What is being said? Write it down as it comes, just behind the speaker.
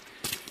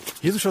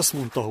Jézus azt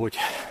mondta, hogy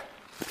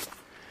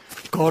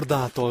kard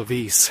által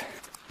vész,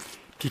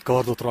 ki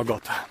kardot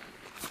ragad.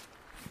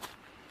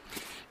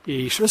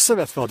 És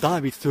összevetve a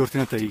Dávid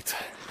történeteit,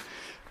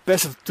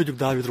 persze tudjuk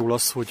Dávidról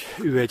azt, hogy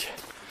ő egy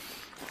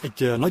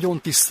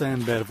nagyon tiszta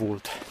ember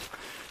volt.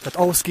 Tehát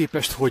ahhoz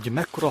képest, hogy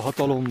mekkora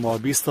hatalommal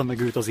bízta meg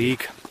őt az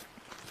ég,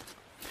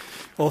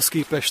 ahhoz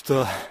képest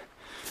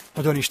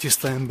nagyon is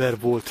tiszta ember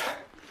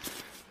volt,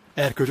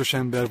 erkölcsös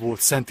ember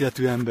volt,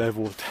 szentéletű ember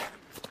volt.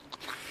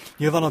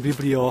 Nyilván a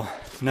Biblia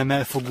nem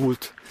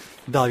elfogult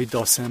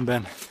Dáviddal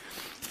szemben,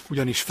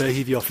 ugyanis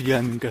felhívja a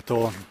figyelmünket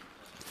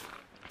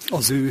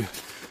az ő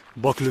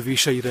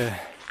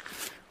baklövéseire,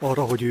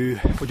 arra, hogy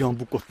ő hogyan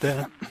bukott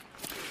el,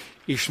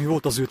 és mi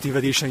volt az ő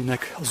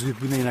tévedéseinek, az ő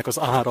bűneinek az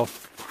ára.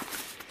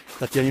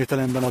 Tehát ilyen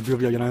értelemben a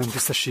Biblia egy nagyon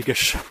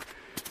tisztességes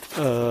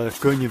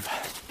könyv,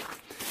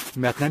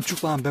 mert nem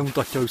csupán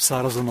bemutatja úgy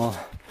szárazon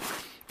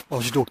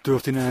a zsidók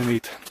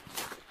történelmét,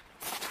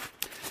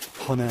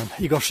 hanem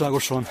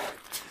igazságosan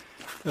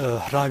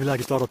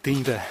rávilágít arra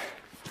tényre,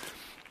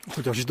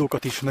 hogy a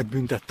zsidókat is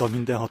megbüntette a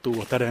mindenható,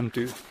 a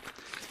teremtő.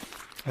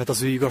 Mert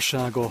az ő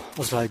igazsága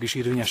az rájuk is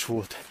érvényes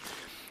volt.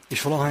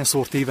 És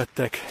valahányszor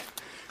tévedtek,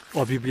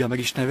 a Biblia meg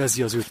is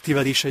nevezi az ő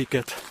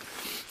tévedéseiket,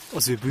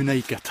 az ő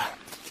bűneiket.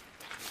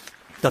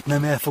 Tehát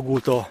nem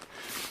elfogult a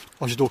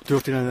zsidók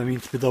történelme,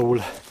 mint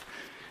például,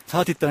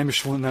 hát itt nem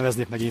is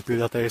neveznék meg én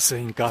példát egészen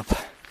inkább,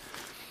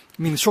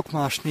 mint sok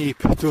más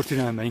nép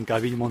történelme,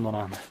 inkább így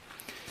mondanám,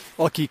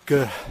 akik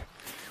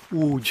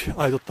úgy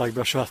állították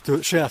be a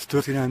saját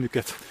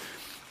történelmüket,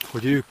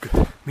 hogy ők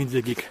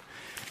mindvégig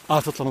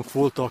ártatlanok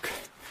voltak,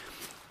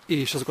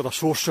 és azokat a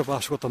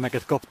sorscsapásokat,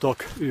 amelyeket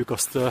kaptak, ők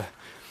azt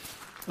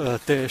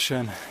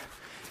teljesen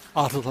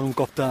ártatlanul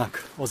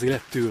kapták az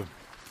élettől.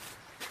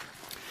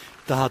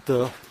 Tehát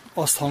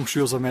azt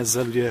hangsúlyozom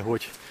ezzel, ugye,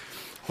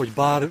 hogy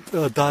bár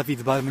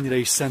Dávid bármennyire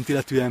is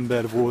szentéletű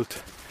ember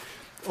volt,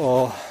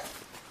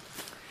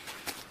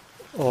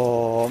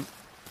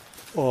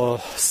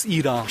 az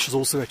írás, az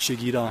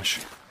Ószövetség írás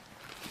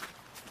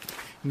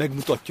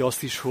megmutatja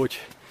azt is,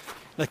 hogy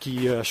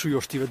neki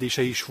súlyos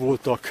tévedései is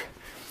voltak,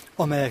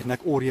 amelyeknek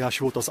óriási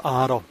volt az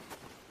ára.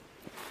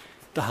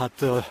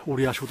 Tehát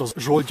óriási volt az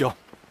zsoldja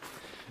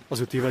az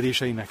ő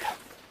tévedéseinek.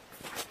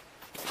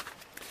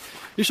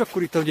 És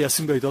akkor itt ugye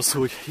eszünkbe jut az,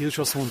 hogy Jézus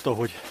azt mondta,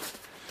 hogy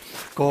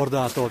kard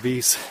által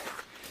vész,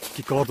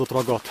 ki kardot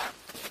ragad.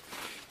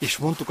 És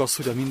mondtuk azt,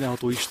 hogy a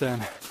mindenható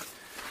Isten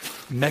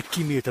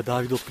megkímélte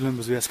Dávidot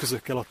különböző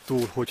eszközökkel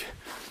attól, hogy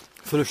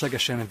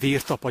fölöslegesen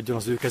vért tapadjon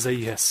az ő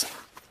kezeihez.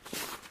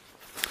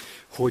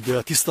 Hogy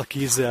tiszta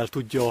kézzel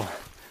tudja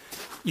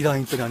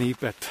irányítani a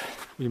népet,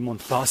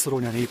 úgymond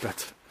pásztorolni a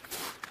népet.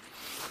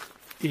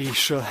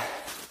 És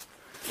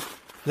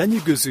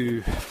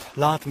lenyűgöző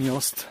látni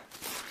azt,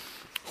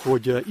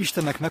 hogy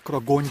Istennek mekkora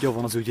gondja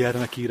van az ő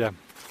gyermekére.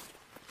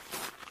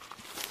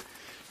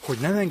 Hogy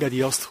nem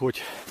engedi azt,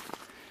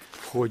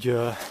 hogy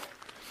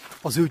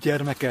az ő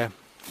gyermeke,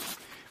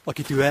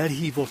 akit ő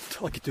elhívott,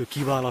 akit ő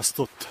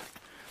kiválasztott,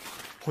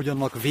 hogy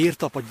annak vér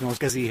tapadjon a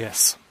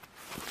kezéhez.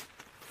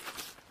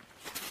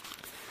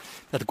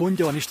 Tehát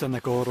gondja van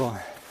Istennek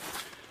arra,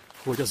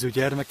 hogy az ő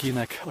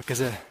gyermekének a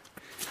keze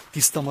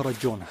tiszta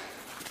maradjon.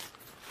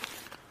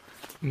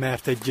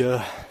 Mert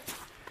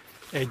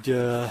egy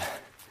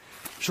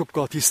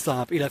sokkal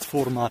tisztább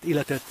életformát,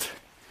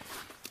 életet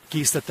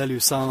készített elő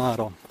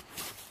számára,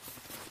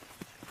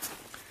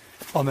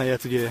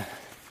 amelyet ugye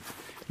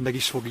meg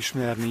is fog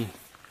ismerni,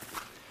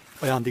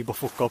 ajándékba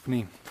fog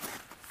kapni.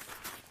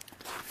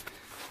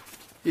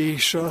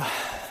 És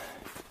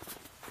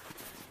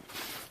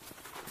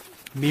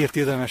miért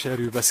érdemes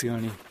erről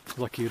beszélni,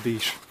 az a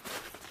kérdés.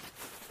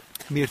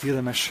 Miért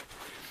érdemes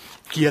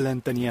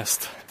kijelenteni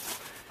ezt?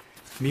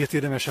 Miért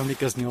érdemes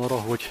emlékezni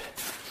arra,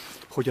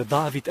 hogy a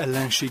Dávid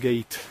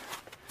ellenségeit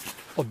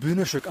a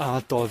bűnösök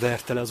által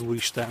verte le az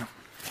Úristen?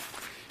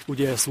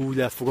 Ugye ezt úgy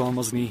lehet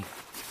fogalmazni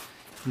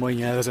mai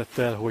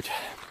nyelvezettel, hogy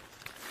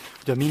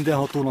a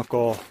mindenhatónak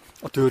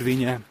a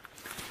törvénye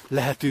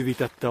lehetővé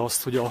tette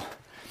azt, hogy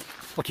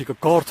akik a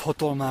kard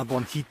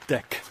hatalmában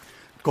hittek,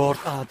 kard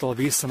által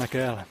vészenek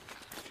el,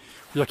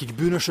 hogy akik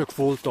bűnösök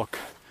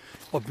voltak,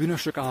 a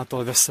bűnösök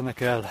által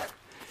vesszenek el,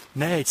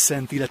 ne egy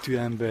szent életű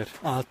ember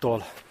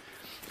által,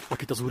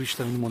 akit az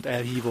Úristen úgymond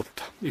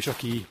elhívott, és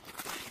aki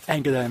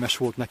engedelmes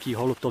volt neki,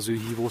 hallotta az ő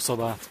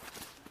hívószavát.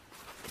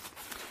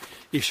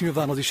 És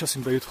nyilván az is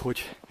eszünkbe jut,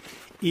 hogy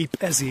épp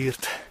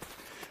ezért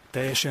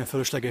teljesen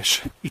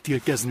fölösleges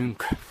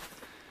ítélkeznünk,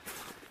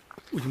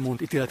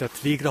 úgymond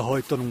ítéletet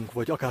végrehajtanunk,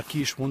 vagy akár ki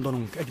is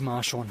mondanunk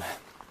egymáson,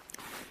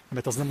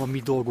 mert az nem a mi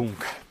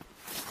dolgunk.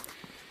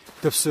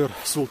 Többször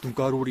szóltunk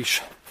arról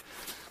is,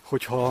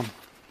 hogy ha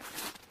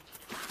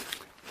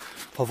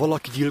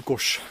valaki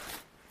gyilkos,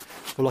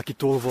 valaki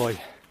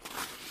tolvaj,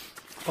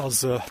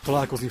 az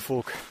találkozni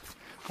fog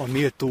a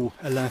méltó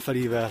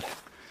ellenfelével,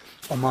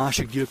 a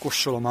másik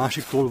gyilkossal, a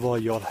másik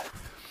tolvajjal,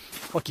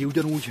 aki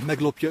ugyanúgy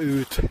meglopja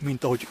őt,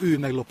 mint ahogy ő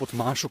meglopott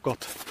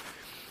másokat,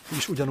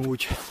 és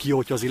ugyanúgy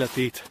kioltja az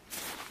életét,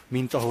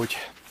 mint ahogy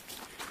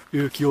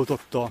ő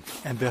kioltotta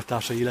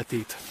embertársa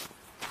életét.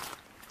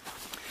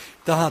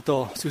 Tehát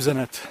az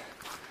üzenet,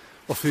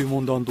 a fő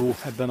mondandó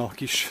ebben a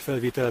kis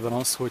felvételben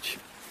az,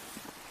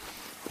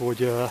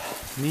 hogy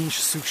nincs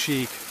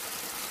szükség,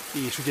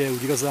 és ugye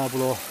úgy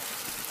igazából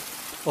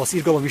az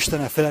irgalom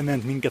Istene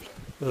felment minket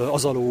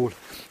az alól,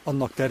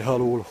 annak terhe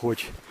alól,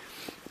 hogy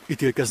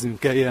ítélkeznünk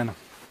kelljen,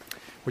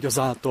 hogy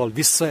azáltal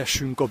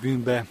visszaessünk a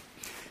bűnbe,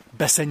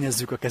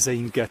 beszennyezzük a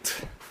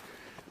kezeinket,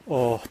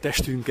 a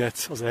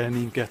testünket, az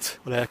elménket,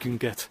 a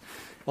lelkünket,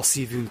 a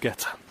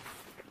szívünket.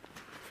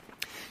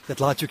 Tehát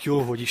látjuk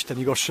jól, hogy Isten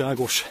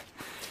igazságos.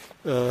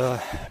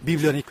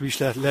 Biblia nélkül is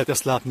lehet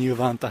ezt látni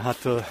nyilván,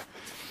 tehát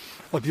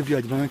a Biblia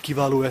egy nagyon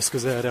kiváló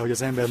eszköz erre, hogy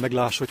az ember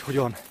meglássa, hogy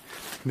hogyan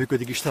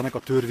működik Istennek a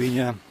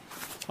törvénye,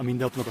 a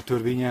mindenhatónak a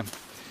törvénye.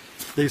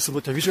 De viszont,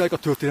 hogyha vizsgáljuk a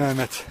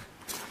történelmet,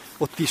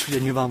 ott is ugye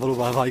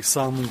nyilvánvalóvá válik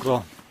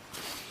számunkra,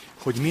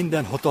 hogy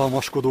minden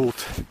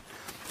hatalmaskodót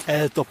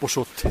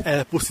eltaposott,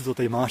 elpusztított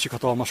egy másik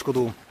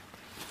hatalmaskodó.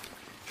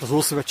 És az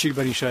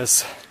Ószövetségben is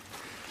ez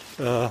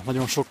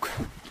nagyon sok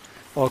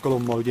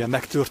alkalommal ugye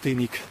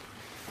megtörténik,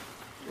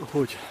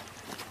 hogy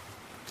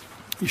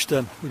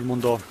Isten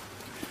úgymond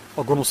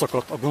a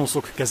gonoszokat, a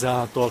gonoszok keze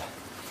által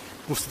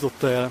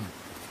pusztította el,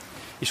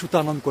 és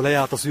utána, amikor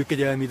lejárt az ő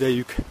kegyelmi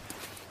idejük,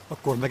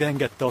 akkor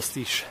megengedte azt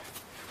is,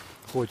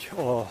 hogy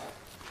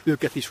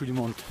őket is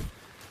úgymond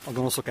a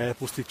gonoszok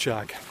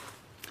elpusztítsák.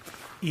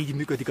 Így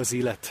működik az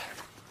élet.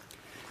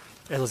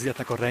 Ez az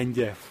életnek a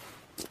rendje,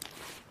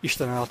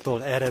 Isten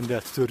által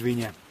elrendelt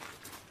törvénye.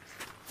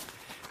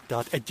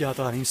 Tehát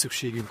egyáltalán nincs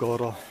szükségünk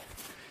arra,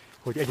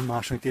 hogy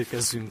egymáson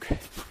ítélkezzünk,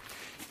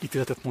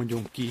 ítéletet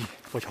mondjunk ki,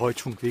 vagy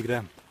hajtsunk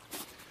végre,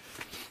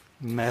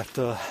 mert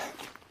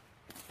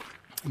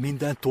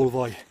minden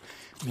tolvaj,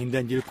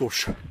 minden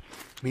gyilkos,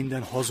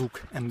 minden hazug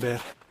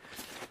ember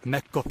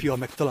megkapja,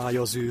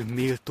 megtalálja az ő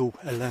méltó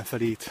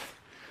ellenfelét,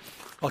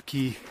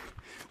 aki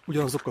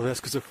ugyanazokkal az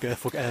eszközökkel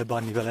fog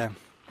elbánni vele,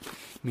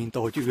 mint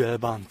ahogy ő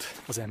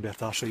elbánt az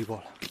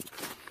embertársaival.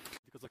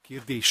 Az a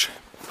kérdés,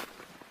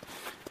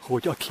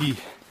 hogy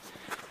aki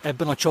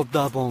ebben a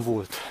csapdában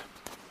volt,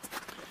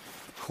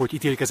 hogy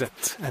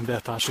ítélkezett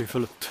embertársai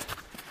fölött,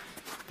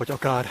 vagy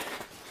akár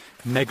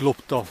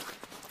meglopta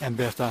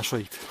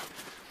embertársait,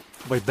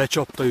 vagy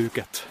becsapta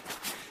őket,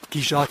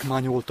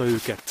 kizsákmányolta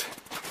őket,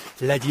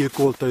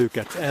 legyilkolta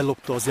őket,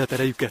 ellopta az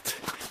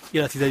életerejüket,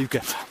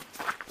 életidejüket,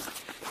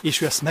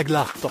 és ő ezt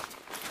meglátta,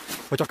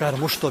 vagy akár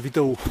most a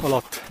videó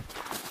alatt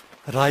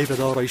ráébred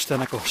arra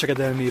Istennek a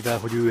segedelmével,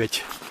 hogy ő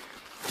egy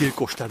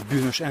gyilkos, tehát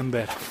bűnös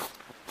ember.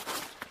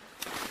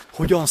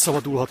 Hogyan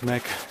szabadulhat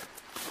meg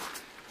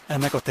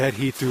ennek a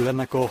terhétől,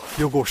 ennek a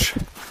jogos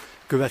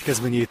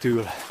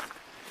következményétől?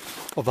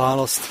 A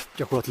választ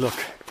gyakorlatilag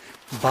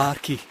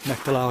bárki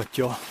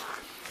megtalálhatja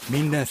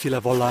mindenféle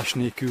vallás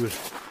nélkül,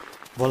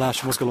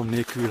 vallásmozgalom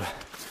nélkül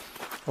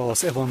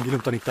az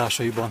evangélium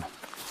tanításaiban.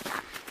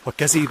 Ha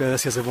kezébe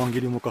veszi az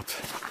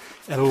evangéliumokat,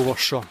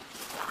 elolvassa,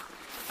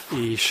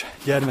 és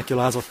gyermeki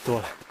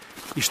alázattal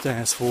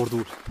Istenhez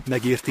fordul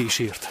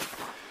megértésért.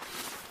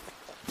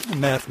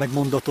 Mert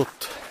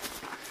megmondatott,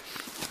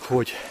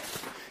 hogy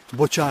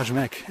bocsáss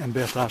meg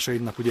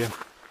embertársaidnak ugye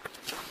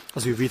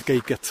az ő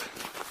vétkeiket,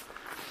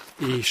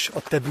 és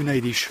a te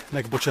bűneid is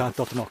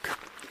megbocsátatnak.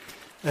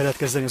 El lehet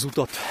kezdeni az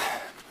utat,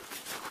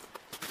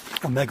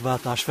 a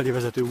megváltás felé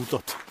vezető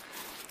utat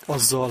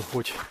azzal,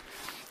 hogy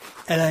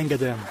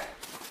elengedem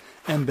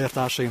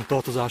embertársaim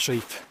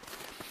tartozásait,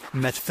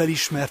 mert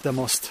felismertem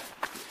azt,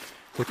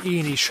 hogy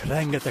én is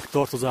rengeteg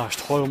tartozást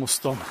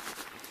halmoztam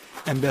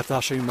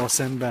embertársaimmal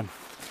szemben,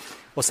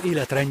 az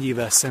élet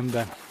rendjével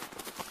szemben,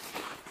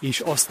 és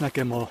azt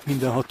nekem a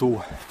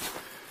mindenható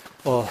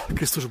a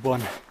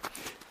Krisztusban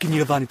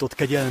kinyilvánított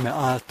kegyelme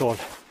által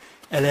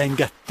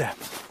elengedte.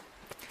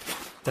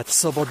 Tehát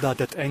szabaddá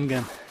tett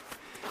engem,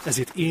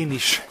 ezért én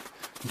is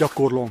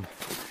gyakorlom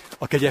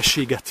a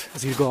kegyességet,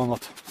 az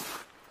irgalmat.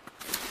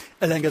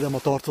 Elengedem a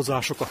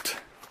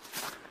tartozásokat,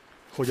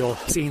 hogy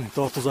az én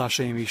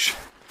tartozásaim is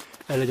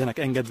el legyenek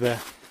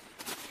engedve,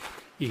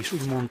 és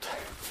úgymond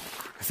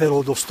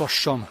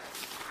feloldoztassam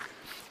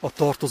a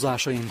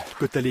tartozásaim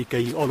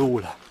kötelékei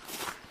alól.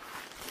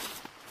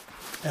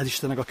 Ez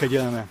Istennek a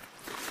kegyelme.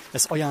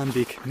 Ez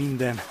ajándék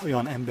minden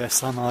olyan ember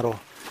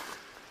számára,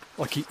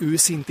 aki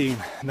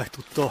őszintén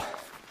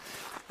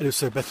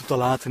először be tudta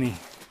látni,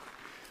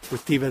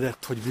 hogy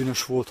tévedett, hogy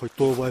bűnös volt, hogy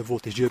tolvaj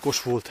volt és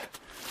gyilkos volt,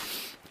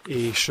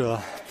 és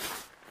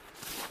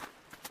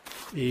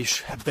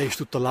be is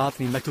tudta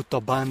látni, meg tudta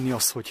bánni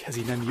azt, hogy ez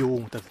így nem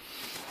jó, tehát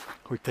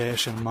hogy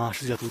teljesen más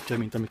az életútja,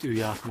 mint amit ő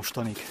járt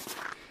mostanig.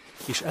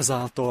 És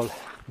ezáltal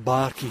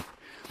bárki,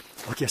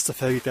 aki ezt a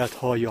felvételt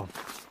hallja,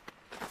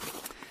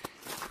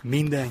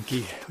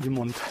 mindenki,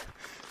 úgymond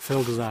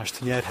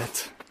feloldozást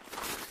nyerhet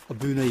a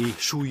bűnei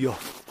súlya,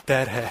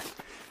 terhe,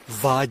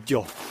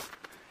 vágya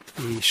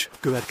és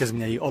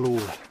következményei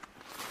alól.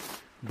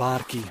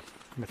 Bárki,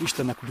 mert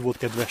Istennek úgy volt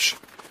kedves,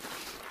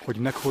 hogy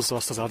meghozza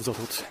azt az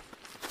áldozatot,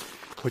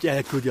 hogy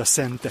elküldi a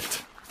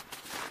szentet,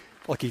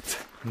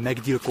 akit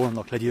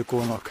meggyilkolnak,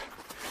 legyilkolnak,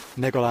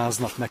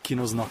 megaláznak,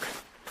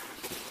 megkínoznak,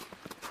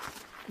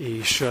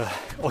 és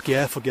aki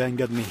el fogja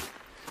engedni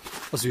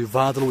az ő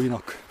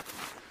vádlóinak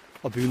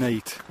a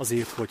bűneit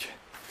azért, hogy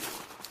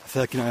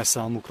felkínálja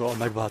számukra a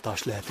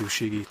megváltás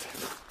lehetőségét.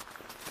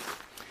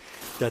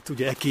 Tehát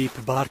ugye ekép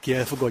bárki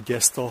elfogadja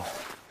ezt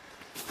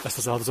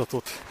az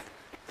áldozatot,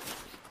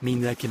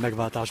 mindenki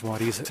megváltásban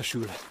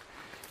részesül,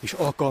 és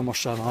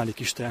alkalmassá válik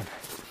Isten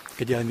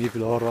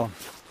kegyelméből arra,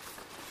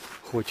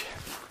 hogy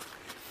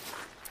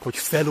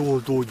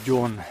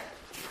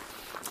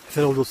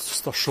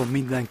feloldoztasson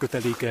minden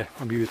köteléke,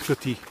 ami őt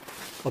köti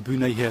a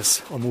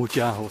bűneihez, a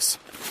múltjához.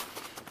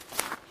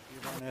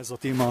 Ez a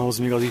témához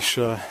még az is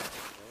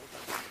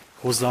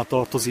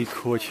hozzátartozik,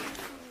 hogy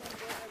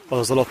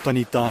az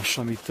alaptanítás,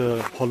 amit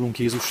hallunk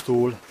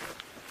Jézustól,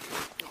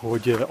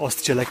 hogy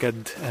azt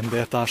cselekedd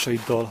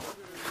embertársaiddal,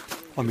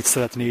 amit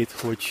szeretnéd,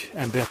 hogy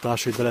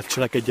embertársaid veled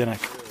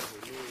cselekedjenek.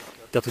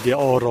 Tehát ugye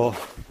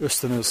arra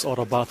ösztönöz,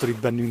 arra bátorít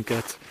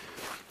bennünket,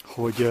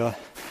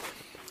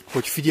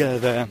 hogy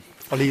figyelve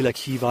a lélek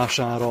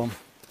hívására,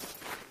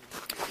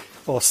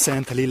 a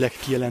szent lélek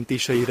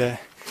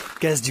kijelentéseire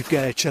kezdjük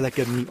el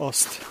cselekedni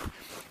azt,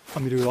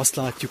 amiről azt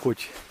látjuk,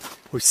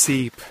 hogy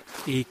szép,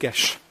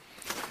 ékes,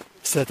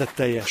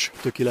 szeretetteljes,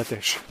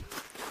 tökéletes,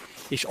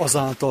 és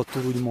azáltal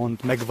tud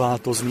úgymond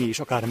megváltozni, és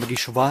akár meg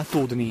is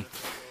váltódni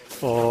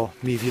a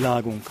mi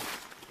világunk.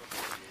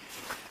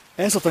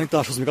 Ehhez a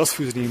tanításhoz még azt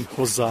fűzném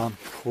hozzá,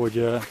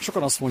 hogy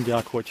sokan azt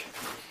mondják, hogy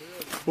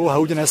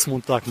ugyanezt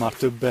mondták már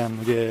többen,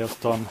 ugye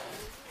ottan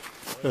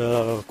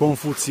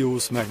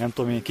Konfuciusz, meg nem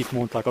tudom én, kik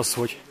mondták azt,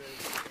 hogy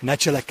ne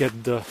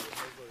cselekedd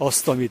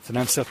azt, amit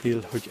nem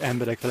szeretnél, hogy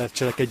emberek veled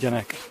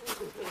cselekedjenek.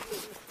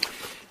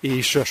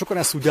 És sokan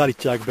ezt úgy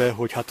állítják be,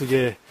 hogy hát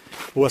ugye,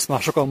 ezt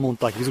már sokan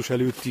mondták Jézus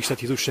előtt is,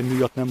 tehát Jézus semmi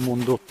újat nem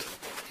mondott.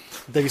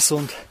 De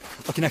viszont,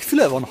 akinek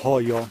füle van,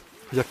 hallja,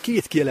 hogy a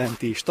két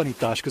kijelentés,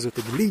 tanítás között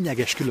egy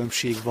lényeges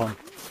különbség van.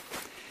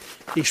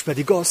 És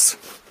pedig az,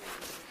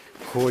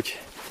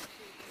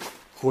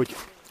 hogy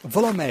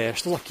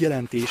valamelyest az a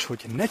kijelentés,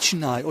 hogy ne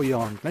csinálj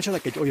olyant, ne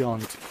cselekedj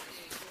olyant,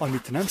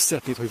 amit nem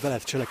szeretnéd, hogy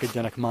veled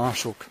cselekedjenek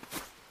mások.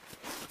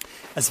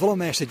 Ez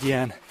valamelyest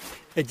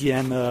egy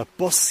ilyen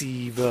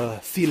passzív,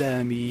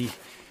 félelmi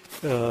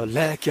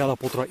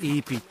lelkiállapotra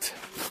épít,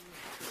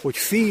 hogy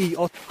félj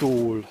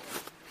attól,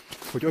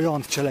 hogy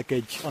olyant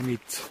cselekedj,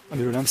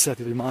 amiről nem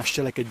szeretnéd, hogy más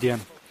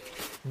cselekedjen.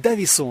 De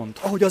viszont,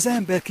 ahogy az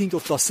ember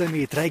kinyitotta a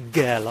szemét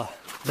reggel,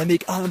 de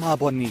még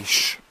álmában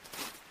is,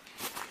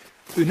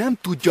 ő nem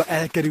tudja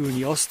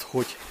elkerülni azt,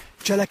 hogy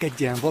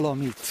cselekedjen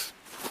valamit.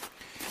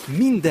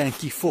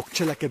 Mindenki fog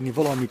cselekedni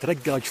valamit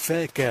reggel, hogy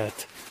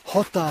felkelt,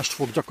 hatást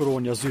fog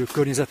gyakorolni az ő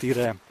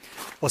környezetére,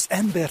 az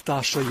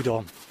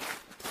embertársaira.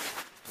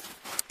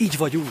 Így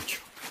vagy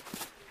úgy.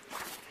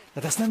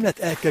 Tehát ezt nem lehet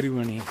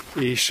elkerülni,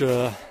 és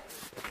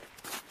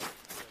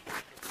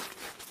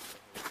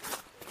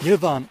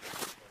nyilván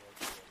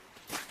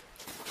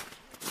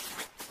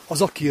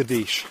az a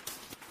kérdés,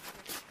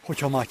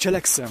 hogyha már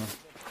cselekszem,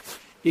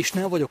 és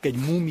nem vagyok egy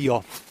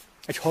múmia,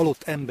 egy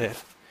halott ember,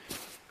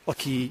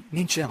 aki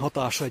nincsen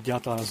hatása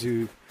egyáltalán az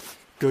ő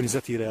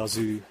környezetére, az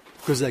ő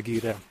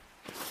közegére,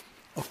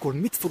 akkor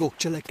mit fogok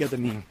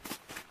cselekedni?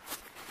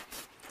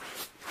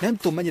 Nem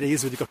tudom, mennyire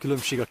érződik a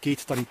különbség a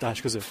két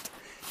tanítás között.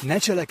 Ne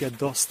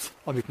cselekedd azt,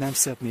 amit nem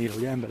szeretnél,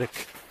 hogy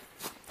emberek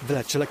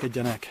veled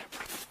cselekedjenek,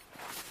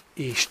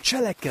 és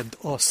cselekedd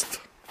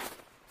azt,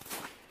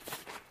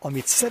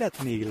 amit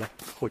szeretnél,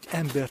 hogy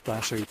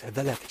embertársaid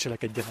veled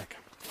cselekedjenek.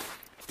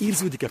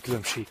 Érződik a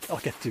különbség a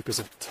kettő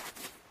között.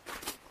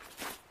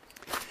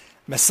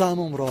 Mert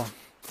számomra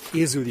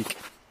érződik,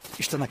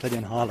 Istennek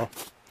legyen hála.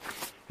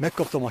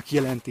 Megkaptam a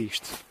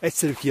kijelentést,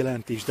 egyszerű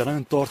kijelentést, de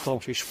nagyon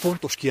tartalmas és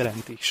fontos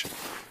kijelentés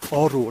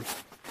arról,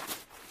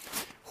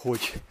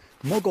 hogy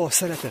maga a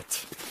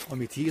szeretet,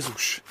 amit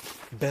Jézus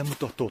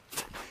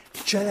bemutatott,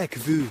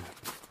 cselekvő,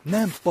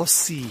 nem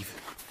passzív,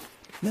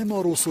 nem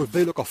arról szól, hogy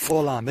beülök a fal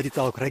alá,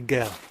 meditálok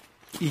reggel,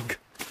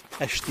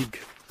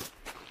 estig,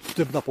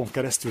 több napon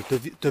keresztül,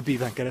 több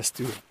éven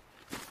keresztül.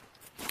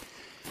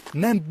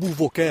 Nem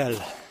búvok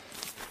el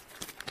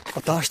a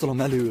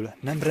társadalom elől,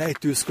 nem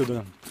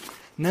rejtőzködöm,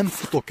 nem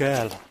futok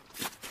el,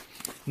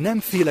 nem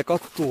félek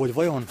attól, hogy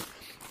vajon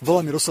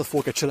valami rosszat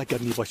fogok-e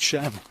cselekedni, vagy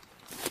sem,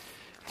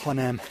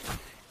 hanem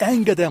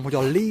engedem, hogy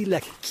a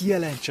lélek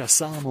kijelentse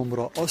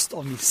számomra azt,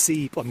 ami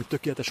szép, ami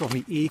tökéletes,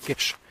 ami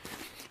ékes,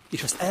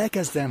 és azt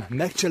elkezdem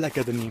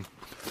megcselekedni,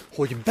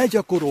 hogy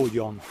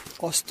begyakoroljam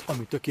azt,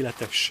 ami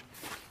tökéletes.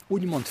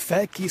 Úgymond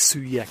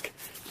felkészüljek,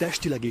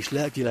 testileg és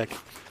lelkileg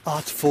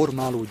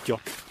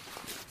átformálódjak.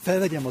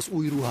 Felvegyem az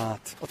új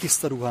ruhát, a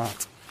tiszta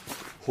ruhát,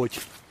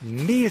 hogy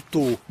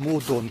méltó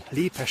módon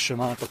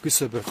léphessem át a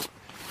küszöböt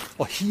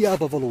a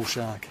hiába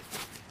valóság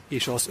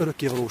és az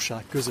örökké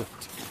valóság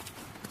között.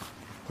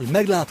 Hogy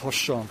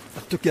megláthassam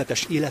a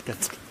tökéletes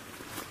életet,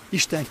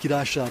 Isten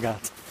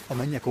királyságát, a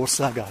mennyek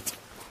országát.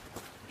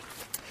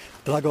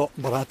 Drága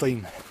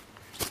barátaim,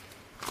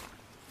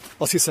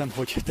 azt hiszem,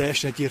 hogy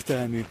teljesen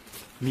egyértelmű,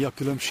 mi a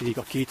különbség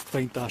a két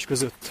tanítás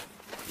között,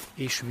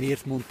 és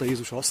miért mondta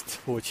Jézus azt,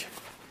 hogy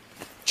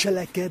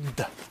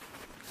cselekedj,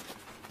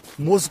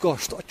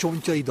 mozgasd a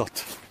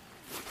csontjaidat.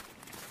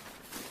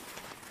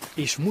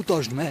 és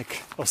mutasd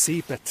meg a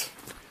szépet,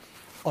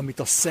 amit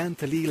a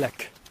szent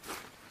lélek,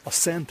 a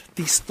szent,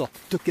 tiszta,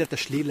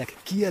 tökéletes lélek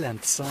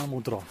kijelent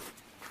számodra,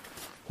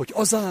 hogy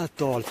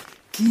azáltal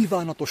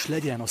kívánatos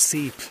legyen a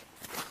szép,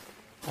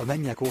 a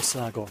mennyek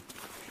országa,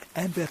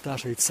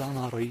 embertársaid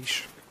számára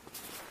is,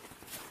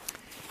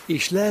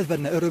 és leld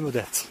benne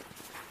örömödet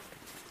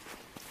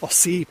a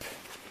szép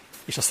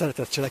és a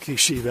szeretet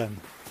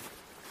cselekvésében.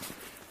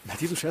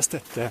 Mert Jézus ezt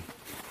tette,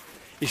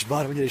 és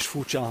bármennyire is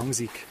furcsán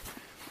hangzik,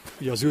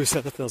 ugye az ő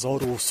szeretete az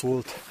arról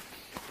szólt,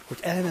 hogy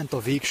elment a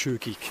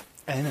végsőkig,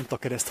 elment a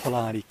kereszt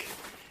halálig,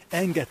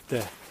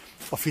 engedte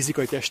a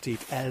fizikai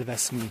testét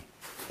elveszni,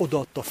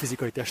 odaadta a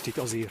fizikai testét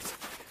azért,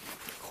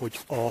 hogy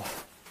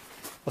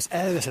az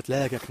elveszett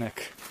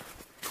lelkeknek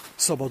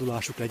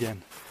szabadulásuk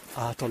legyen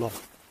általa.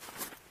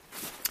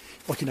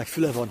 Akinek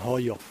füle van,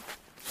 hallja,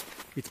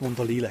 mit mond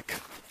a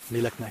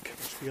léleknek.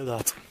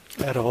 Példát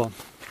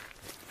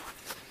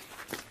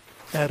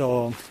erre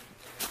a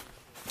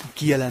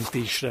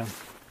kijelentésre.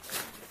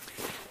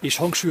 És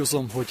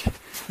hangsúlyozom, hogy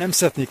nem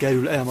szeretnék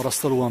erről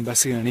elmarasztalóan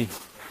beszélni.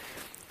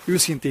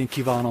 Őszintén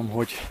kívánom,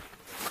 hogy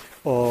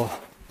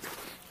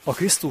a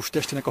Krisztus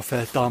testének a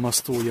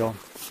feltámasztója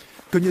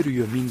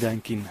könyörüljön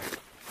mindenkin,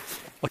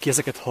 aki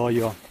ezeket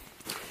hallja,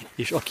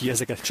 és aki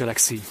ezeket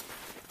cselekszi.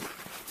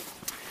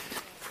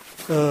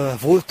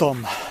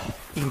 Voltam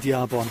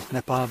Indiában,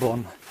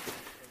 Nepálban,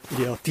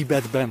 ugye a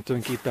Tibetben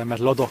tulajdonképpen,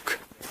 mert Ladak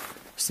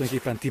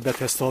tulajdonképpen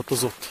Tibethez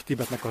tartozott,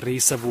 Tibetnek a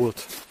része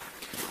volt,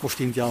 most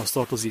Indiához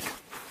tartozik.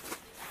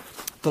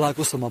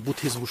 Találkoztam a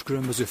buddhizmus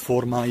különböző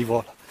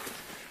formáival,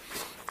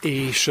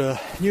 és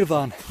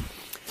nyilván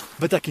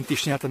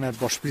betekintést nyertem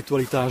ebbe a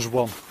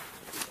spiritualitásba,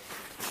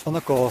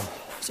 annak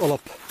az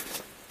alap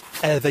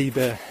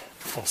elveibe,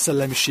 a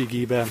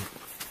szellemiségébe,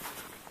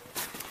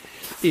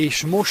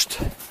 és most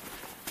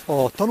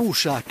a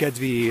tanulság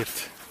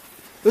kedvéért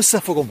össze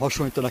fogom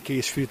hasonlítani a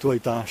két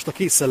spiritualitást, a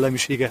két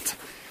szellemiséget,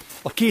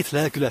 a két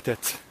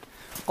lelkületet,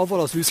 avval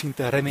az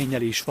őszinte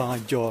reménnyel és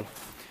vággyal,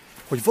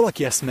 hogy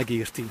valaki ezt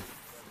megérti.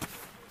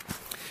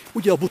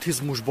 Ugye a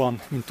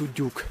buddhizmusban, mint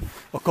tudjuk,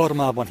 a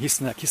karmában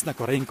hisznek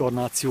a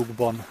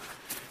reinkarnációkban,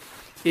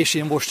 és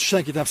én most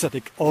senkit nem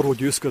szeretnék arról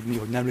győzködni,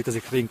 hogy nem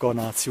létezik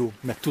reinkarnáció,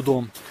 mert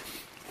tudom,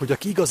 hogy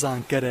aki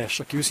igazán keres,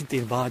 aki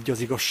őszintén vágyja az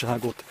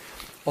igazságot,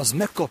 az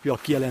megkapja a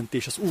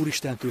kijelentést az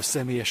Úristentől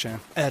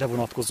személyesen, erre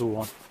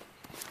vonatkozóan.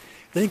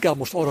 De inkább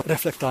most arra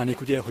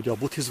reflektálnék, ugye, hogy a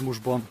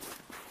buddhizmusban,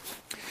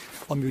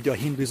 ami ugye a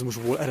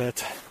hinduizmusból ered,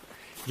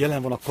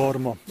 jelen van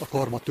a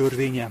karma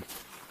törvénye,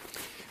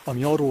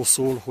 ami arról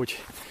szól,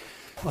 hogy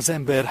az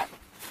ember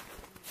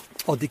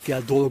addig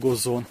kell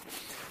dolgozzon,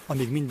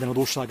 amíg minden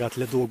adósságát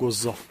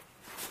ledolgozza,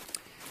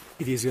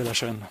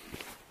 idézőjelesen.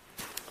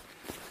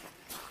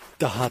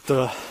 Tehát,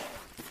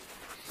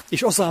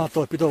 és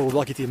azáltal például,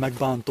 akit én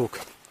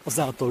megbántok,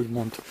 azáltal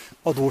úgymond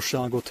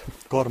adósságot,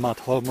 karmát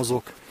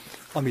halmozok,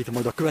 amit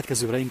majd a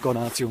következő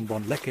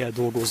reinkarnációmban le kell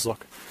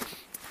dolgozzak.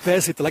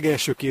 Persze itt a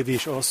legelső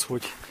kérdés az,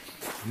 hogy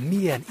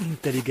milyen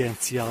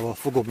intelligenciával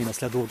fogom én ezt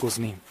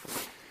ledolgozni.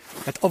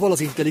 Mert avval az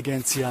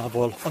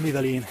intelligenciával,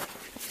 amivel én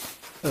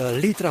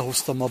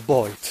létrehoztam a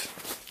bajt,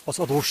 az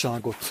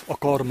adósságot, a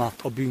karmát,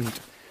 a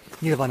bűnt,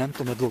 nyilván nem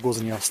tudom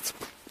ledolgozni azt.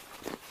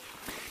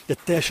 De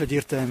teljesen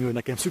egyértelmű, hogy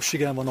nekem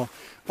szükségem van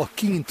a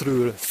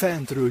kintről,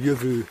 fentről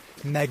jövő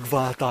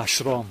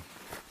megváltásra.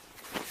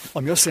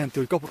 Ami azt jelenti,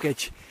 hogy kapok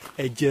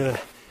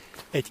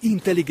egy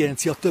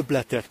intelligencia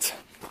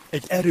többletet,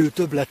 egy erő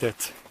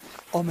többletet,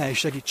 amely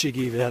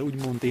segítségével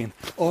úgymond én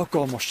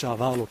alkalmassá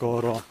válok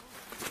arra,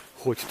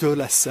 hogy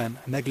törlesszem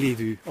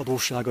meglévő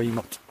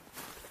adósságaimat.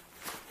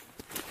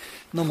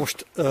 Na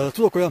most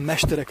tudok olyan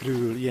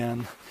mesterekről,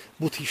 ilyen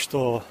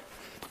buddhista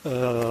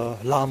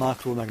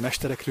lámákról, meg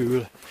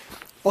mesterekről,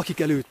 akik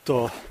előtt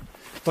a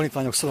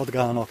tanítványok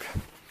szaladgálnak,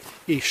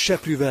 és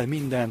seprűvel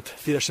mindent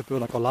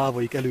félresöpörnek a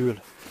lábaik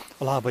elől,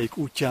 a lábaik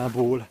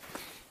útjából,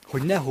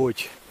 hogy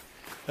nehogy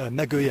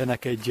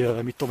megöljenek egy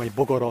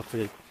bogarat, vagy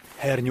egy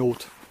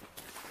hernyót,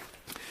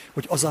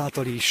 hogy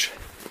azáltal is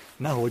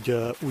nehogy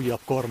újabb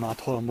karmát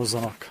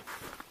halmozzanak.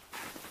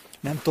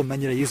 Nem tudom,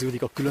 mennyire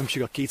érződik a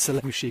különbség a két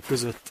szellemiség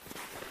között.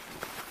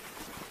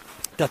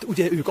 Tehát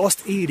ugye ők azt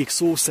érik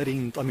szó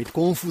szerint, amit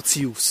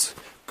Konfuciusz,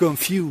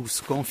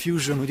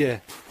 confusion,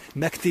 ugye,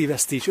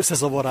 megtévesztés,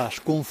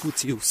 összezavarás,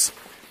 Konfuciusz.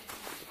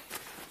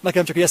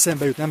 Nekem csak egy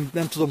eszembe jut,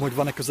 nem tudom, hogy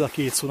van-e közel a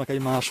két szónak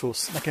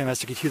egymáshoz. Nekem ez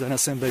csak így hirtelen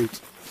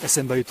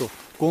eszembe jutott.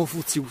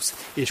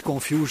 Konfuciusz és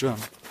confusion,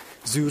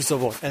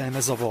 zűrzavar,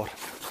 elmezavar.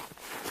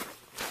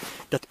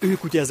 Tehát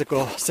ők ugye ezek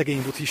a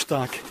szegény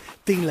buddhisták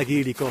tényleg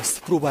élik azt,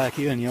 próbálják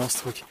élni azt,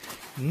 hogy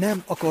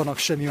nem akarnak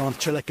semmi olyan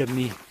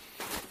cselekedni,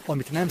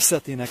 amit nem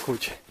szeretnének,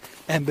 hogy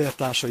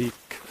embertársaik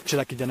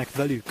cselekedjenek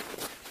velük.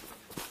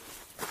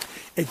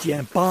 Egy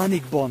ilyen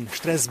pánikban,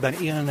 stresszben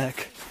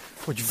élnek,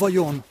 hogy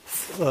vajon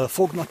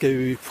fognak-e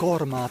ő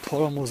karmát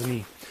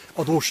halmozni,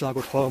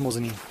 adósságot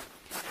halmozni.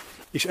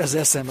 És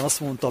ezzel szemben azt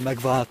mondta a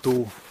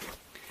megváltó,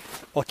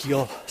 aki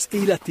az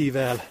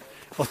életével,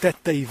 a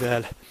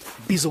tetteivel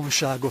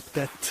bizonyságot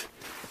tett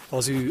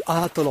az ő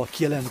általa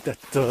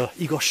kijelentett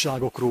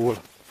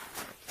igazságokról,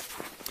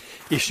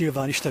 és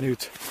nyilván Isten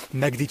őt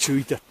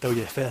megdicsőítette,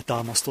 ugye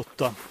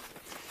feltámasztotta.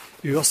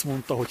 Ő azt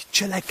mondta, hogy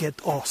cselekedd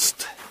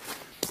azt,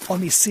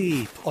 ami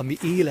szép, ami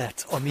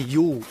élet, ami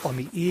jó,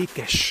 ami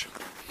ékes,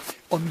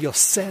 ami a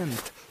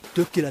szent,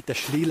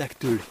 tökéletes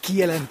lélektől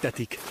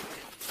kijelentetik,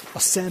 a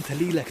szent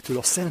lélektől,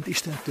 a szent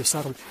Istentől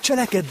származó.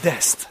 Cselekedd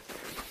ezt!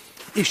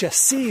 És ez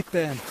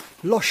szépen,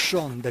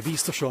 lassan, de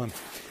biztosan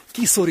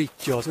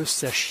kiszorítja az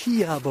összes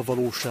hiába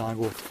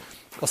valóságot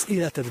az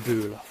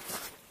életedből.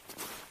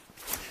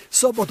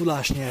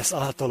 Szabadulás nyersz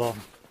általa.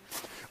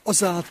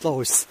 Azáltal,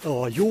 hogy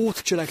a jót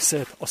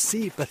cselekszed, a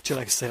szépet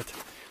cselekszed,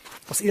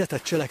 az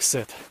életet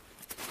cselekszed.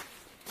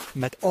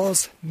 Mert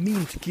az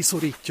mind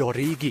kiszorítja a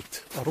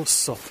régit, a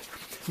rosszat.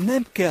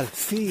 Nem kell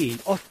félj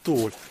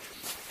attól,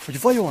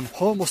 hogy vajon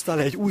halmoztál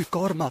egy új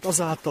karmát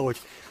azáltal, hogy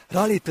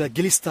ráléptél egy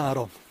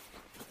gilisztára,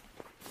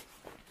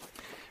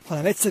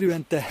 hanem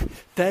egyszerűen te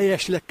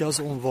teljes lélekkel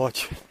azon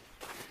vagy,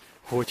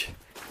 hogy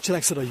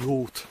cselekszed a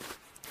jót,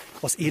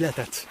 az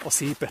életet, a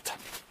szépet.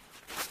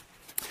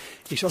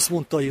 És azt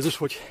mondta Jézus,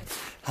 hogy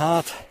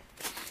hát,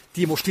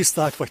 ti most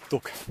tiszták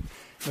vagytok,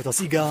 mert az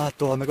ige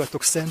által meg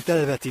vagytok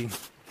szentelve ti.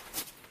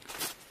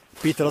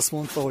 Péter azt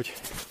mondta, hogy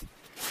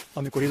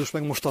amikor Jézus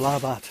megmosta a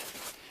lábát,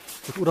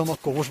 hogy Uram,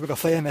 akkor most meg a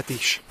fejemet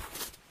is.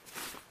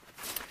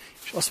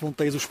 És azt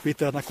mondta Jézus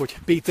Péternek, hogy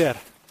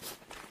Péter,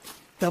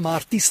 te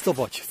már tiszta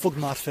vagy, fogd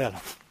már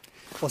fel.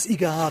 Az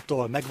ige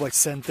által meg vagy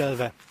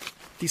szentelve,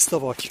 tiszta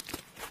vagy.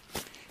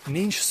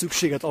 Nincs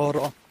szükséged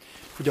arra,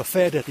 hogy a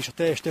fejedet és a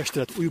teljes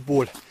testedet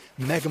újból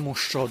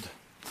megmossad.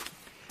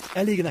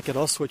 Elég neked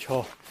az,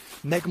 hogyha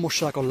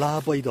megmossák a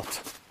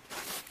lábaidat,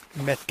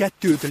 mert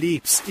kettőt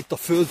lépsz itt a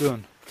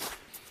földön,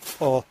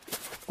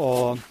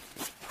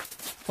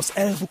 az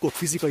elbukott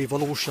fizikai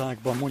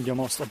valóságban, mondjam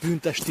azt, a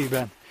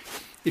bűntestében,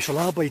 és a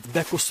lábaid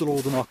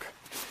bekoszolódnak,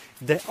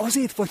 de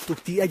azért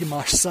vagytok ti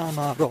egymás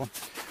számára,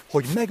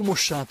 hogy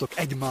megmossátok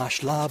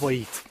egymás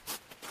lábait,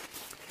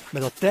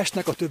 mert a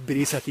testnek a többi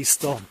része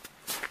tiszta.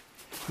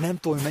 Nem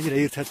tudom, mennyire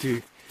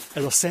érthető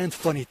ez a szent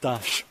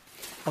tanítás,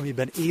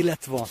 amiben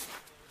élet van,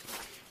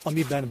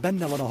 amiben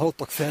benne van a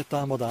halottak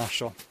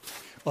feltámadása,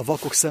 a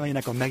vakok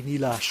szemeinek a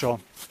megnyílása,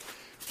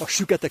 a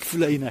süketek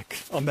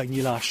füleinek a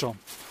megnyílása,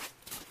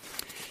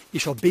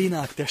 és a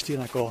bénák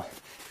testének a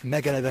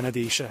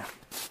megelevenedése.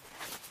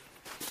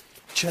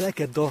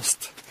 Cselekedd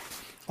azt,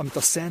 amit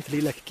a Szent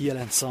Lélek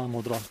kijelent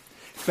számodra.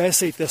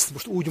 Persze itt ezt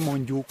most úgy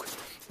mondjuk,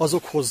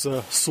 azokhoz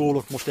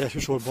szólok most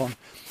elsősorban,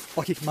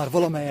 akik már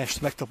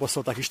valamelyest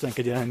megtapasztalták Isten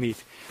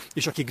kegyelmét,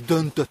 és akik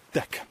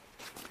döntöttek,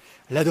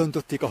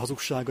 ledöntötték a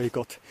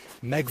hazugságaikat,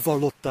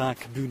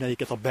 megvallották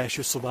bűneiket a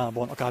belső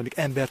szobában, akár még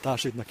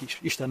embertársaiknak is,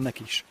 Istennek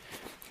is.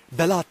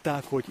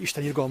 Belátták, hogy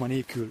Isten irgalma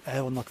nélkül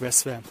el vannak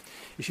veszve,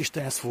 és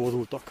Istenhez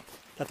fordultak.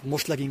 Tehát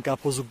most leginkább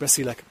hozzuk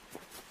beszélek,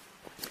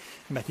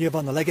 mert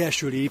nyilván a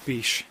legelső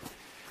lépés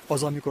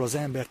az, amikor az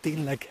ember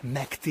tényleg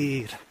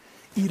megtér,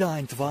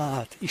 irányt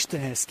vált,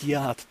 Istenhez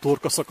kiált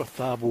torka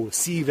szakadtából,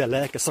 szíve,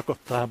 lelke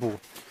szakadtából,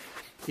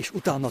 és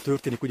utána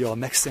történik ugye a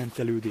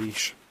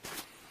megszentelődés.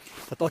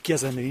 Tehát aki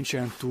ezen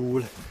nincsen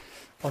túl,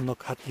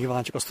 annak hát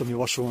nyilván csak azt tudom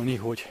javasolni,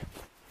 hogy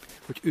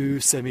ő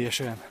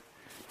személyesen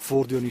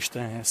forduljon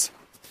Istenhez.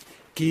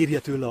 Kérje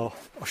tőle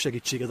a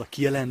segítséget, a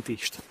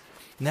kijelentést.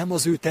 Nem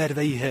az ő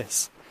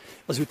terveihez,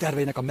 az ő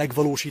terveinek a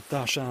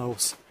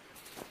megvalósításához,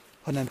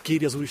 hanem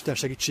kérje az Úristen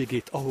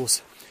segítségét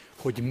ahhoz,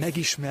 hogy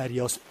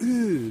megismerje az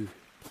ő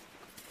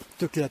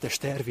tökéletes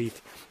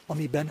tervét,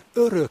 amiben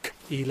örök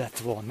élet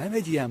van. Nem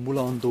egy ilyen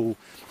mulandó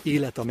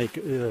élet, amelyik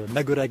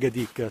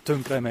megöregedik,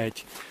 tönkre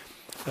megy,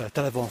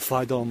 tele van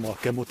fájdalommal,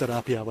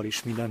 kemoterápiával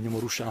és minden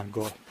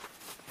nyomorúsággal.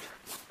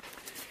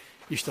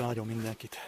 Isten áldjon mindenkit!